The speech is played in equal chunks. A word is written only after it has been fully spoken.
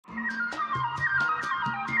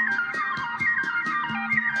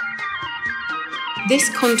This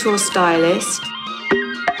contour stylist,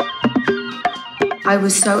 I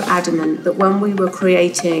was so adamant that when we were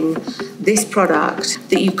creating this product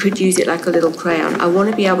that you could use it like a little crayon. I want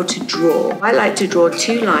to be able to draw. I like to draw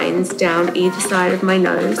 2 lines down either side of my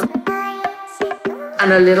nose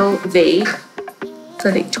and a little V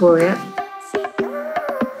for Victoria.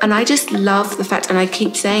 And I just love the fact, and I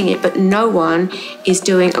keep saying it, but no one is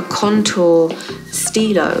doing a contour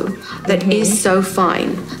stylo that is so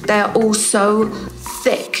fine. They're all so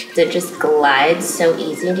thick. It just glides so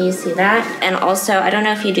easy. Do you see that? And also, I don't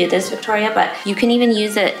know if you do this, Victoria, but you can even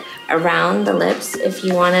use it around the lips if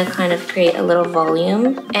you want to kind of create a little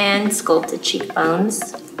volume and sculpt the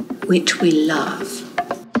cheekbones, which we love.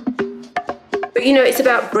 But you know, it's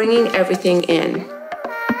about bringing everything in.